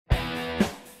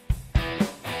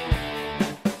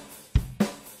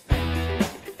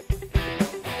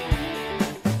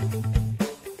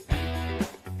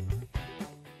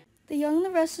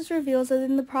of Restless reveals that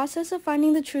in the process of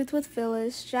finding the truth with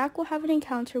Phyllis, Jack will have an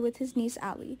encounter with his niece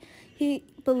Allie. He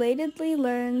belatedly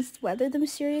learns whether the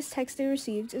mysterious text they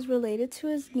received is related to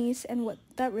his niece and what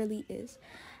that really is.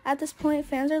 At this point,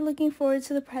 fans are looking forward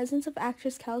to the presence of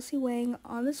actress Kelsey Wang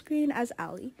on the screen as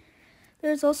Allie.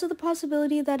 There is also the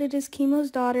possibility that it is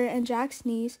Chemo's daughter and Jack's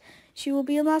niece. She will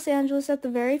be in Los Angeles at the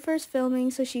very first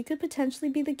filming, so she could potentially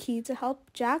be the key to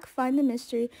help Jack find the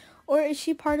mystery, or is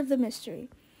she part of the mystery?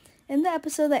 In the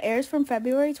episode that airs from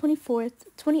February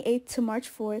 28th to March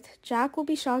 4th, Jack will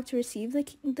be shocked to receive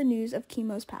the news of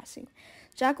Chemo's passing.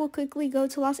 Jack will quickly go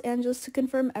to Los Angeles to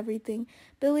confirm everything.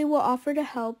 Billy will offer to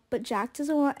help, but Jack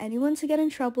doesn't want anyone to get in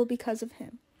trouble because of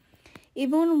him.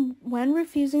 Even when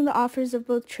refusing the offers of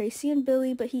both Tracy and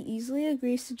Billy, but he easily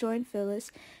agrees to join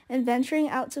Phyllis and venturing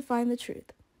out to find the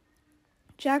truth.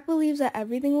 Jack believes that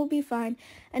everything will be fine,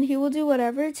 and he will do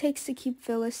whatever it takes to keep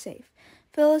Phyllis safe.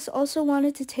 Phyllis also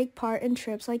wanted to take part in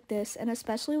trips like this, and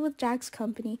especially with Jack's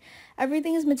company,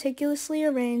 everything is meticulously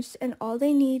arranged, and all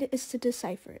they need is to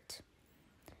decipher it.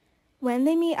 When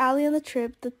they meet Allie on the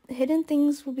trip, the hidden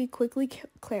things will be quickly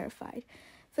clarified.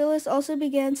 Phyllis also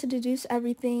began to deduce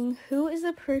everything: who is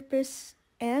the purpose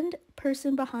and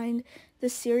person behind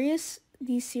these series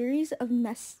of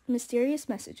mysterious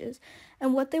messages,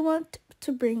 and what they want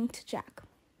to bring to Jack.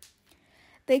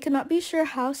 They could not be sure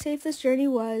how safe this journey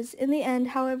was. In the end,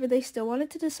 however, they still wanted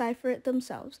to decipher it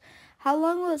themselves. How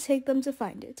long will it take them to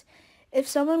find it? If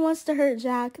someone wants to hurt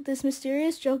Jack, this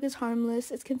mysterious joke is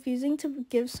harmless. It's confusing to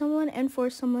give someone and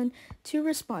force someone to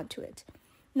respond to it.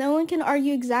 No one can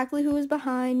argue exactly who is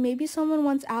behind. Maybe someone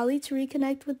wants Allie to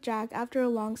reconnect with Jack after a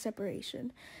long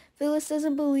separation. Phyllis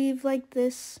doesn't believe like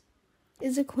this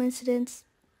is a coincidence.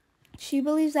 She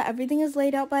believes that everything is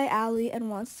laid out by Allie and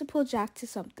wants to pull Jack to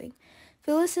something.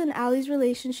 Phyllis and Allie's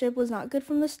relationship was not good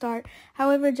from the start.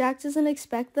 However, Jack doesn't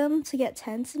expect them to get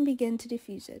tense and begin to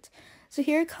diffuse it. So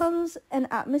here comes an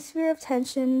atmosphere of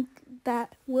tension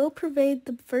that will pervade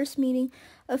the first meeting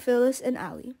of Phyllis and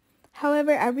Allie. However,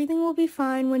 everything will be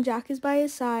fine when Jack is by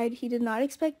his side. He did not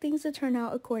expect things to turn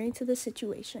out according to the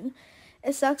situation.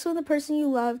 It sucks when the person you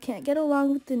love can't get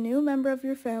along with the new member of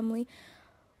your family.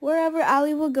 Wherever,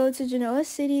 Allie will go to Genoa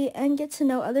City and get to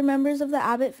know other members of the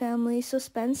Abbott family, so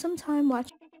spend some time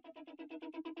watching.